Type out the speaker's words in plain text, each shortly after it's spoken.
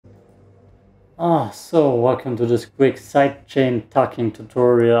So welcome to this quick sidechain tucking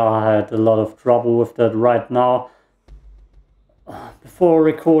tutorial. I had a lot of trouble with that right now. Before I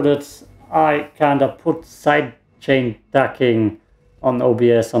recorded, I kinda put sidechain ducking on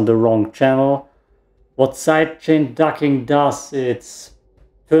OBS on the wrong channel. What sidechain ducking does, it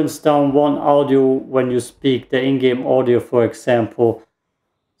turns down one audio when you speak, the in-game audio for example.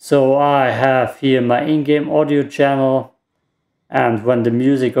 So I have here my in-game audio channel, and when the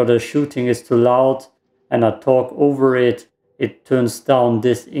music or the shooting is too loud and I talk over it, it turns down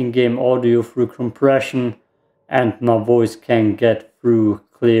this in-game audio through compression and my voice can get through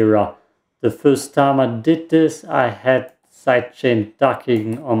clearer. The first time I did this, I had sidechain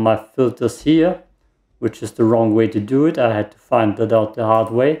ducking on my filters here, which is the wrong way to do it. I had to find that out the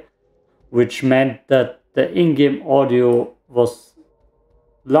hard way, which meant that the in-game audio was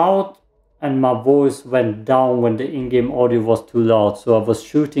loud and my voice went down when the in-game audio was too loud. So I was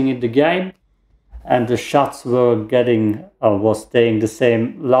shooting in the game and the shots were staying the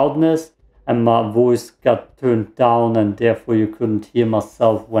same loudness, and my voice got turned down and therefore you couldn't hear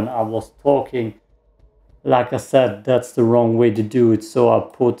myself when I was talking. Like I said, that's the wrong way to do it, so I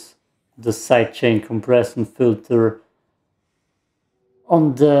put the sidechain compression filter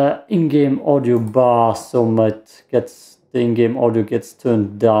on the in-game audio bar so the in-game audio gets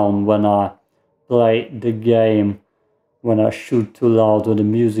turned down when I play the game. When I shoot too loud or the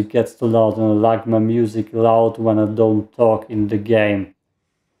music gets too loud, and I like my music loud when I don't talk in the game.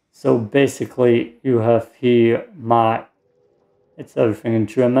 So basically you have here it's everything in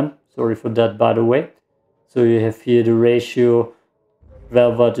German, sorry for that by the way. So you have here the ratio,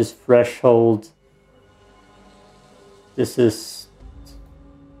 velvet is threshold, this is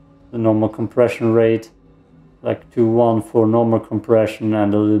the normal compression rate, like 2:1 for normal compression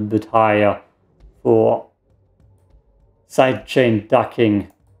and a little bit higher for sidechain ducking.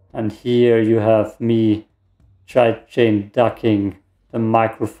 And here you have me sidechain ducking the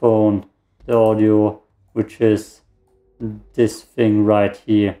microphone, the audio, which is this thing right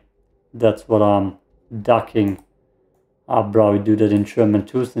here. That's what I'm ducking. I'll probably do that in German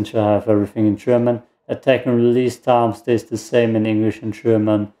too, since I have everything in German. Attack and release time stays the same in English and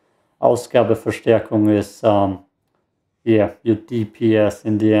German. Ausgabeverstärkung is your DPS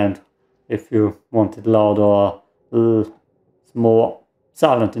in the end. If you want it loud or it's more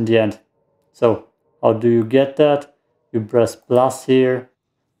silent in the end. So how do you get that? You press plus here,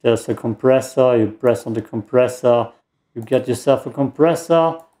 there's a compressor, you press on the compressor, you get yourself a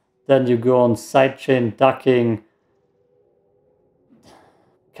compressor, then you go on sidechain ducking,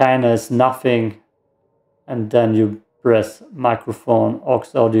 kinda is nothing, and then you press microphone,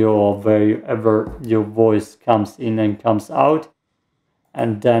 aux audio, or wherever your voice comes in and comes out.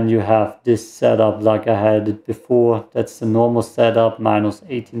 And then you have this setup like I had it before. That's the normal setup, minus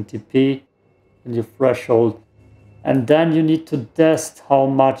 18 dp and your threshold. And then you need to test how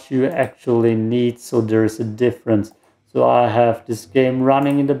much you actually need, so there is a difference. So I have this game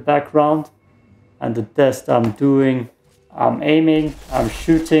running in the background, and the test I'm doing, I'm aiming, I'm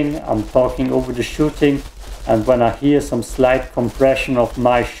shooting, I'm talking over the shooting, and when I hear some slight compression of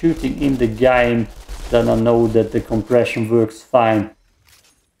my shooting in the game, then I know that the compression works fine.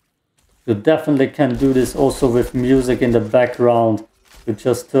 You definitely can do this also with music in the background. You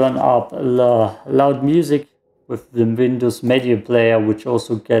just turn up loud music with the Windows Media Player, which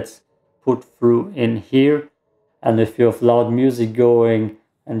also gets put through in here. And if you have loud music going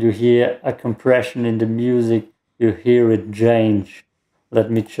and you hear a compression in the music, you hear it change. Let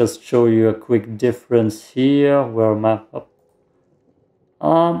me just show you a quick difference here. Where am I?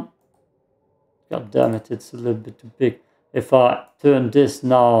 God damn it, it's a little bit too big. If I turn this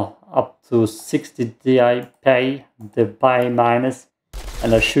now up to 60 dpi, the pi minus,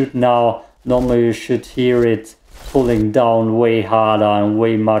 and I shoot now, normally you should hear it pulling down way harder and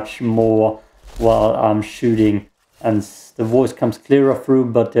way much more while I'm shooting, and the voice comes clearer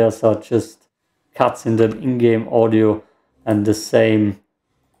through, but there's just cuts in the in-game audio and the same,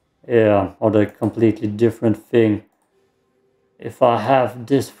 or the completely different thing. If I have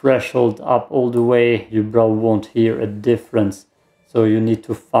this threshold up all the way, you probably won't hear a difference. So you need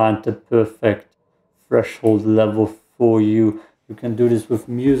to find the perfect threshold level for you. You can do this with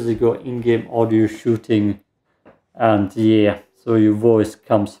music or in-game audio shooting. And yeah, so your voice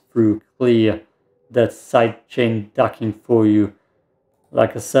comes through clear. That's sidechain ducking for you.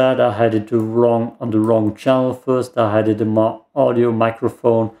 Like I said, I had it on the wrong channel first. I had it in my audio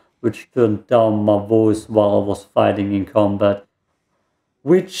microphone, which turned down my voice while I was fighting in combat,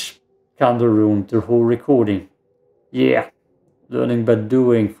 which kinda ruined the whole recording. Yeah, learning by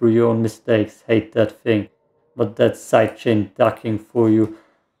doing through your own mistakes, hate that thing. But that's sidechain ducking for you.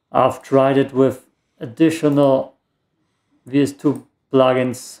 I've tried it with additional VS2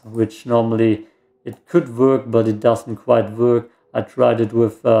 plugins, which normally it could work, but it doesn't quite work. I tried it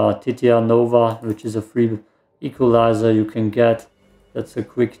with TTR Nova, which is a free equalizer you can get. That's a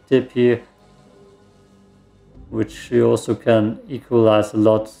quick tip here, which you also can equalize a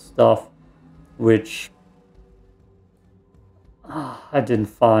lot of stuff, which I didn't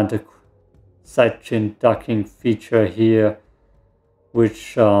find a sidechain ducking feature here,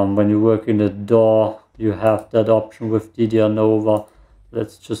 which when you work in a DAW, you have that option with TTR Nova.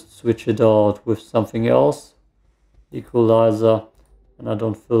 Let's just switch it out with something else, equalizer, and I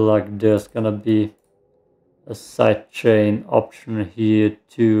don't feel like there's gonna be a sidechain option here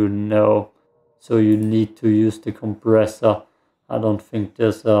too, no. So you need to use the compressor. I don't think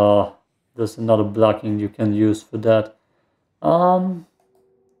there's another plugin you can use for that. Entfernen,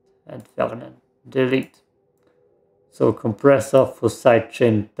 delete. So compressor for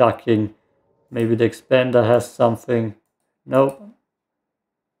sidechain ducking. Maybe the expander has something. Nope.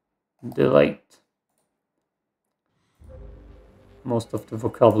 Delete. Most of the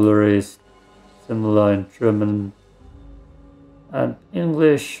vocabulary is similar in German and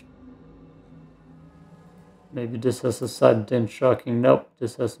English. Maybe this has a sidechain ducking. Nope,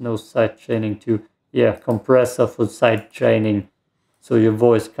 this has no sidechaining too. Yeah, compressor for sidechaining. So your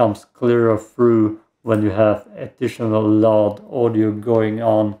voice comes clearer through when you have additional loud audio going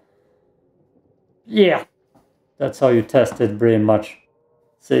on. Yeah, that's how you test it pretty much.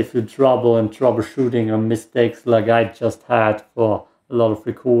 Save you trouble and troubleshooting or mistakes like I just had for a lot of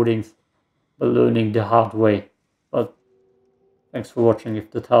recordings, by learning the hard way. But thanks for watching.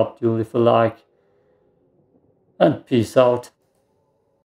 If that helped you, leave a like and peace out.